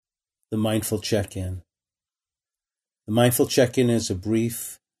the mindful check-in. The mindful check-in is a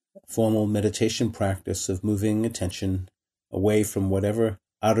brief, formal meditation practice of moving attention away from whatever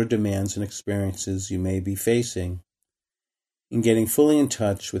outer demands and experiences you may be facing and getting fully in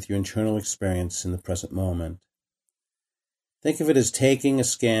touch with your internal experience in the present moment. Think of it as taking a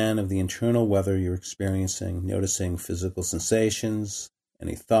scan of the internal weather you're experiencing, noticing physical sensations,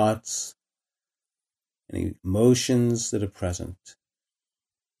 any thoughts, any emotions that are present.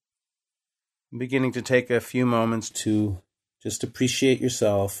 I'm beginning to take a few moments to just appreciate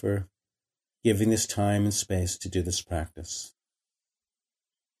yourself for giving this time and space to do this practice.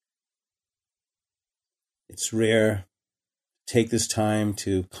 It's rare to take this time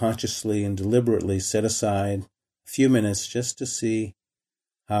to consciously and deliberately set aside a few minutes just to see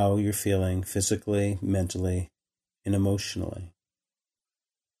how you're feeling physically, mentally, and emotionally.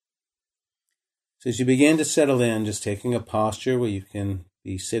 So as you begin to settle in, just taking a posture where you can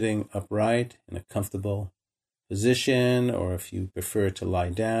be sitting upright in a comfortable position, or if you prefer to lie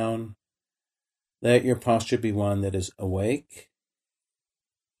down, let your posture be one that is awake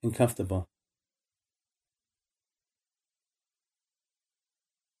and comfortable.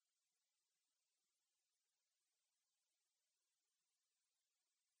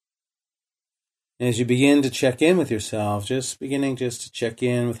 And as you begin to check in with yourself, just to check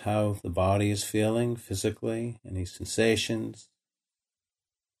in with how the body is feeling physically, any sensations.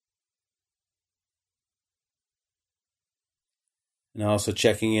 And also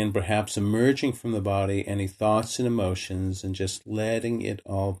checking in, perhaps emerging from the body, any thoughts and emotions, and just letting it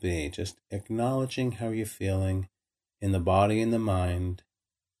all be. Just acknowledging how you're feeling in the body and the mind,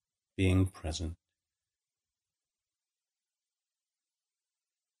 being present.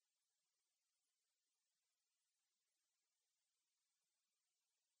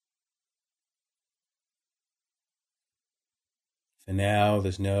 For now,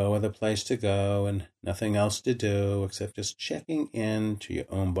 there's no other place to go and nothing else to do except just checking in to your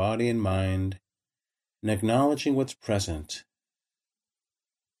own body and mind and acknowledging what's present.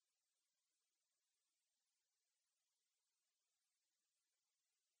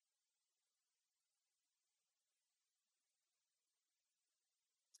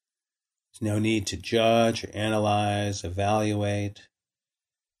 There's no need to judge or analyze, evaluate.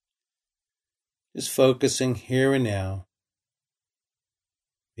 Just focusing here and now,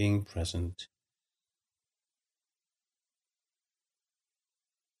 being present.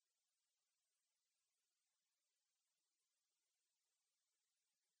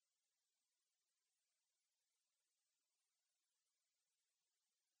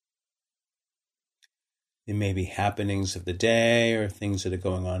 There may be happenings of the day or things that are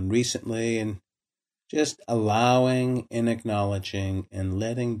going on recently, and just allowing and acknowledging and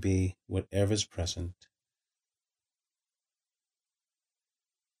letting be whatever's present.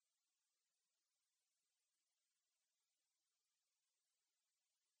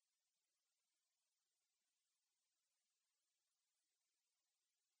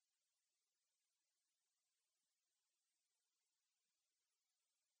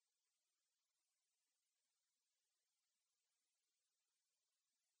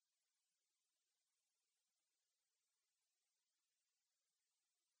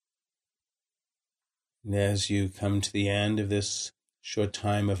 And as you come to the end of this short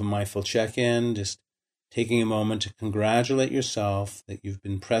time of a mindful check-in, just taking a moment to congratulate yourself that you've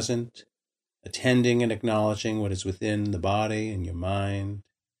been present, attending and acknowledging what is within the body and your mind.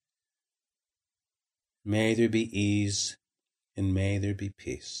 May there be ease and may there be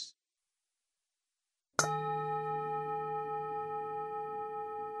peace.